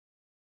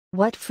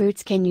What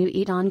fruits can you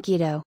eat on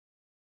keto?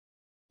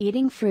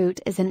 Eating fruit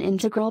is an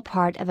integral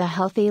part of a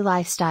healthy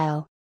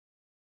lifestyle.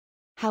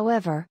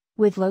 However,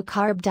 with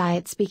low-carb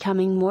diets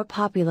becoming more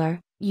popular,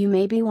 you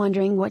may be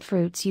wondering what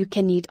fruits you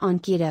can eat on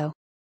keto.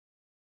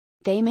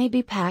 They may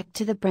be packed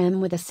to the brim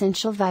with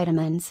essential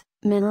vitamins,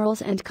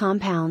 minerals and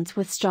compounds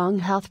with strong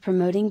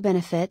health-promoting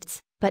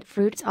benefits, but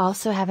fruits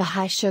also have a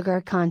high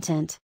sugar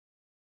content.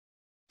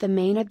 The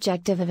main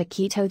objective of a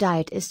keto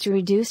diet is to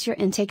reduce your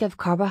intake of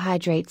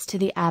carbohydrates to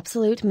the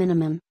absolute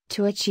minimum,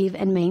 to achieve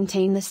and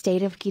maintain the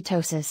state of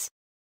ketosis.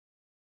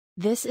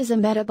 This is a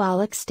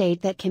metabolic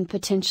state that can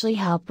potentially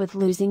help with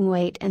losing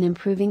weight and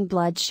improving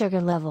blood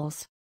sugar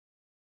levels.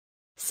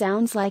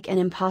 Sounds like an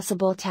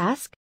impossible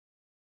task?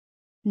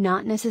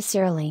 Not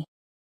necessarily.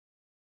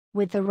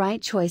 With the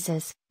right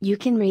choices, you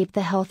can reap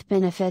the health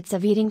benefits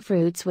of eating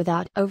fruits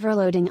without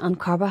overloading on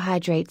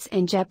carbohydrates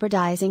and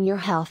jeopardizing your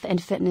health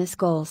and fitness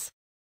goals.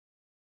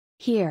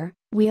 Here,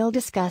 we'll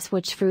discuss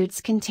which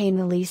fruits contain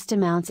the least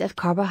amounts of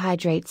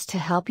carbohydrates to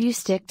help you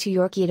stick to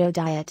your keto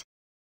diet.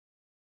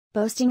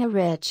 Boasting a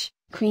rich,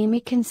 creamy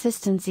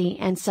consistency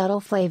and subtle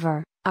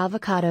flavor,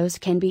 avocados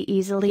can be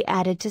easily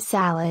added to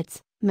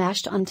salads,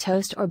 mashed on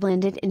toast or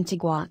blended into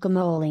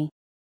guacamole.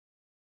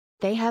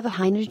 They have a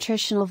high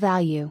nutritional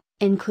value,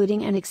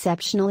 including an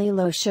exceptionally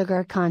low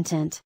sugar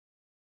content.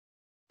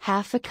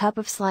 Half a cup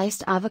of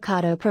sliced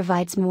avocado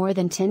provides more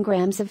than 10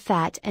 grams of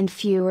fat and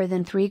fewer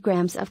than 3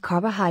 grams of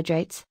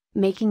carbohydrates,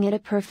 making it a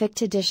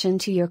perfect addition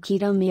to your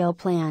keto meal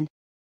plan.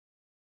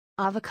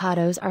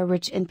 Avocados are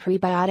rich in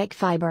prebiotic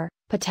fiber,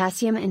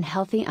 potassium and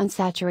healthy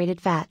unsaturated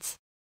fats.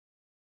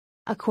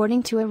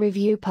 According to a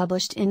review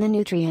published in the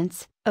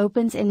Nutrients,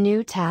 Opens a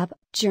New Tab,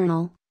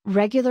 journal,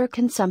 regular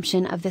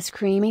consumption of this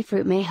creamy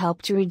fruit may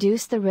help to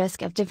reduce the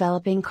risk of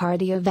developing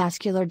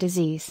cardiovascular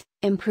disease,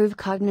 improve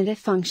cognitive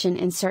function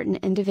in certain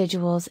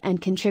individuals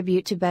and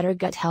contribute to better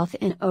gut health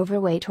in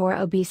overweight or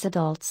obese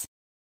adults.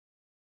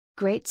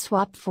 Great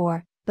swap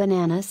for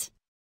bananas.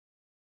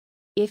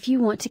 If you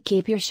want to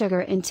keep your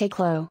sugar intake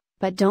low,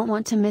 but don't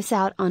want to miss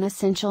out on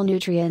essential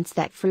nutrients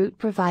that fruit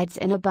provides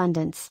in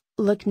abundance,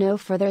 look no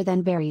further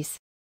than berries.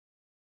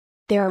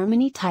 There are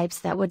many types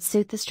that would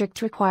suit the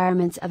strict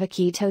requirements of a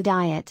keto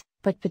diet,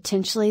 but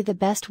potentially the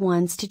best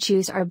ones to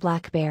choose are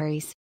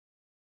blackberries.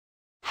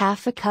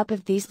 Half a cup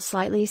of these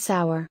slightly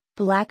sour,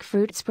 black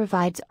fruits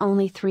provides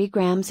only 3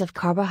 grams of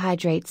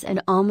carbohydrates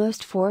and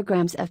almost 4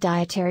 grams of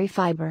dietary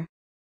fiber.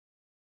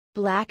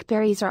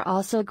 Blackberries are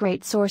also a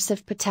great source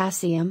of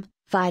potassium,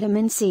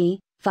 vitamin C,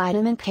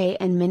 vitamin K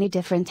and many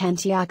different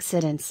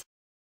antioxidants.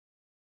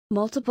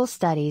 Multiple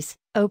studies,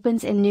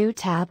 Opens a New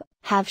Tab,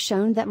 have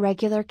shown that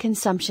regular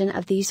consumption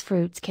of these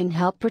fruits can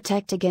help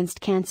protect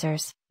against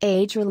cancers,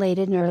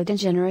 age-related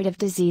neurodegenerative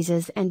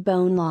diseases and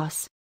bone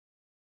loss.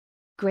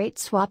 Great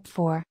swap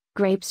for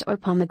grapes or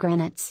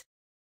pomegranates.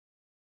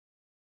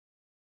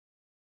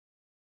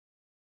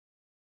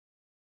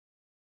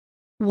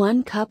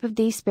 One cup of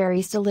these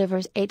berries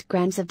delivers 8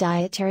 grams of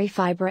dietary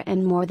fiber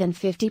and more than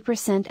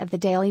 50% of the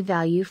daily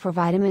value for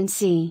vitamin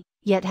C,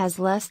 yet has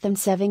less than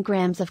 7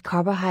 grams of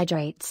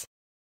carbohydrates.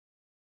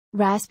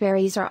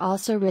 Raspberries are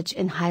also rich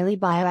in highly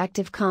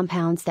bioactive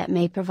compounds that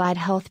may provide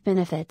health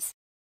benefits.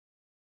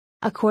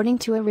 According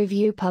to a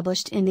review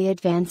published in the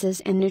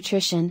Advances in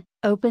Nutrition,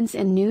 Opens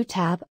a New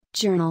Tab,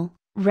 journal,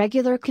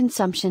 regular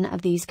consumption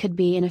of these could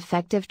be an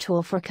effective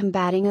tool for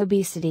combating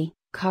obesity,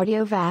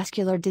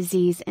 cardiovascular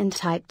disease and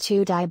type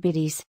 2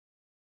 diabetes.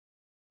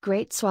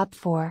 Great swap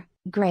for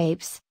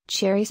grapes,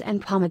 cherries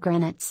and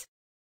pomegranates.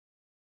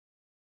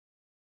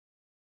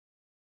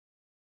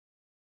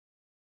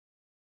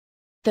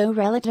 Though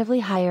relatively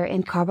higher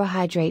in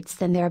carbohydrates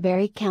than their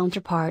berry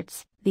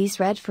counterparts,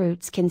 these red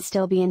fruits can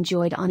still be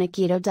enjoyed on a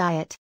keto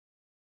diet.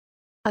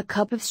 A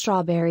cup of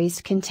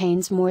strawberries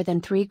contains more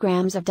than 3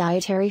 grams of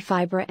dietary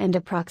fiber and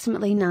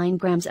approximately 9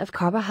 grams of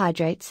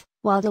carbohydrates,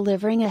 while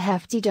delivering a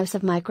hefty dose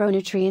of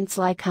micronutrients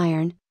like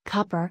iron,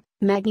 copper,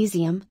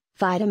 magnesium,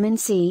 vitamin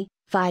C,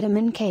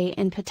 vitamin K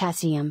and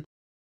potassium.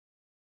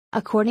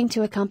 According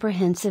to a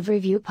comprehensive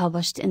review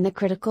published in the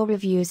Critical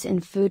Reviews in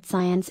Food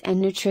Science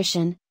and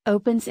Nutrition,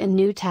 Opens a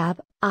New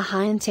Tab, a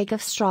high intake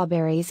of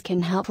strawberries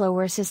can help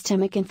lower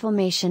systemic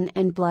inflammation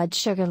and blood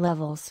sugar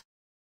levels.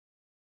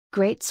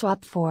 Great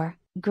swap for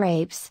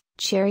grapes,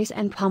 cherries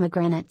and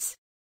pomegranates.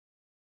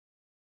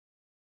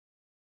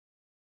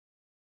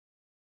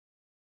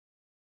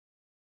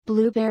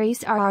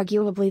 Blueberries are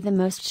arguably the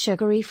most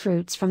sugary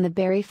fruits from the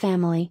berry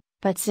family,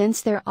 but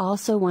since they're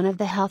also one of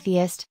the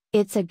healthiest,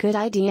 it's a good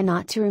idea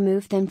not to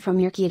remove them from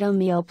your keto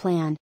meal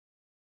plan.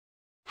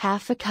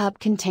 Half a cup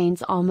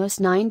contains almost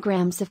 9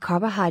 grams of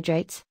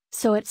carbohydrates,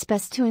 so it's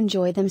best to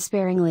enjoy them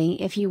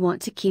sparingly if you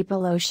want to keep a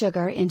low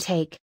sugar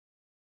intake.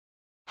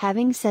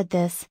 Having said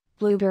this,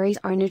 blueberries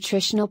are a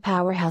nutritional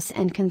powerhouse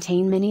and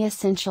contain many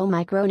essential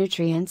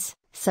micronutrients,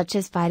 such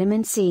as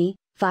vitamin C,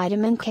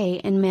 vitamin K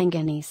and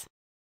manganese.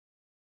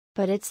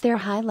 But it's their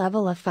high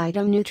level of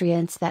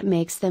phytonutrients that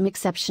makes them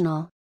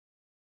exceptional.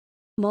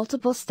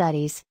 Multiple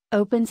studies,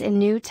 Opens a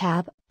New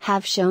Tab,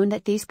 have shown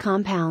that these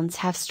compounds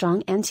have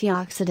strong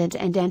antioxidant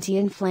and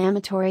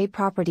anti-inflammatory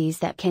properties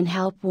that can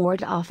help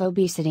ward off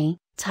obesity,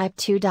 type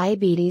 2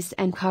 diabetes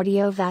and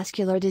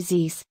cardiovascular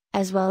disease,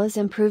 as well as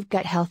improve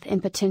gut health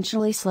and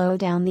potentially slow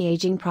down the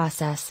aging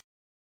process.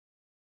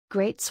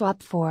 Great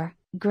swap for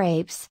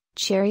grapes,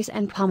 cherries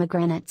and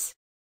pomegranates.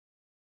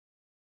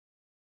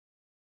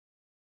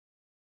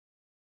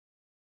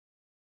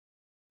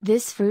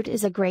 This fruit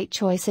is a great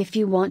choice if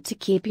you want to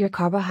keep your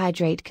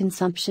carbohydrate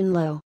consumption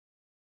low.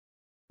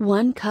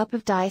 1 cup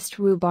of diced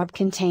rhubarb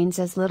contains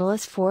as little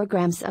as 4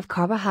 grams of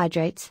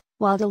carbohydrates,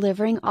 while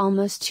delivering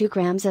almost 2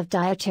 grams of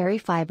dietary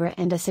fiber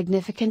and a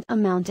significant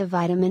amount of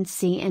vitamin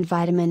C and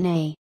vitamin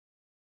A.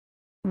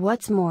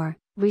 What's more,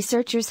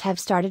 researchers have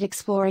started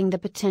exploring the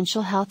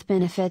potential health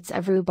benefits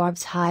of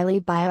rhubarb's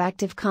highly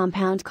bioactive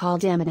compound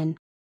called imidin.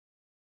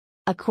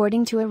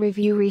 According to a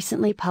review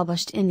recently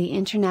published in the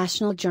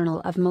International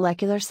Journal of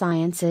Molecular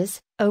Sciences,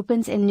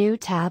 opens a new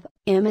tab,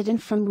 imidin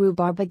from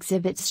rhubarb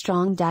exhibits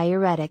strong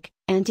diuretic,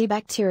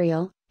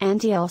 antibacterial,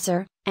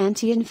 anti-ulcer,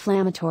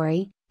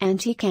 anti-inflammatory,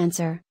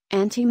 anti-cancer,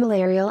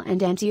 anti-malarial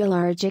and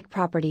anti-allergic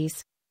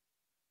properties.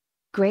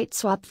 Great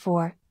swap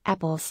for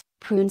apples,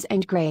 prunes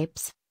and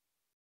grapes.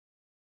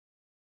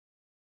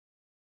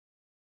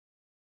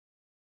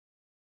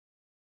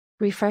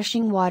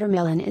 Refreshing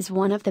watermelon is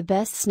one of the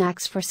best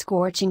snacks for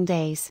scorching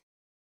days.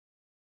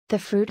 The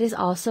fruit is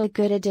also a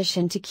good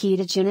addition to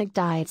ketogenic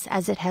diets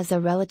as it has a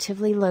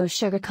relatively low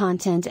sugar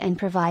content and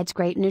provides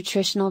great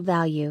nutritional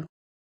value.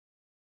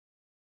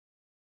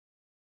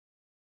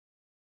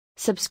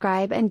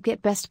 Subscribe and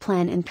get best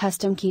plan in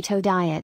custom keto diet.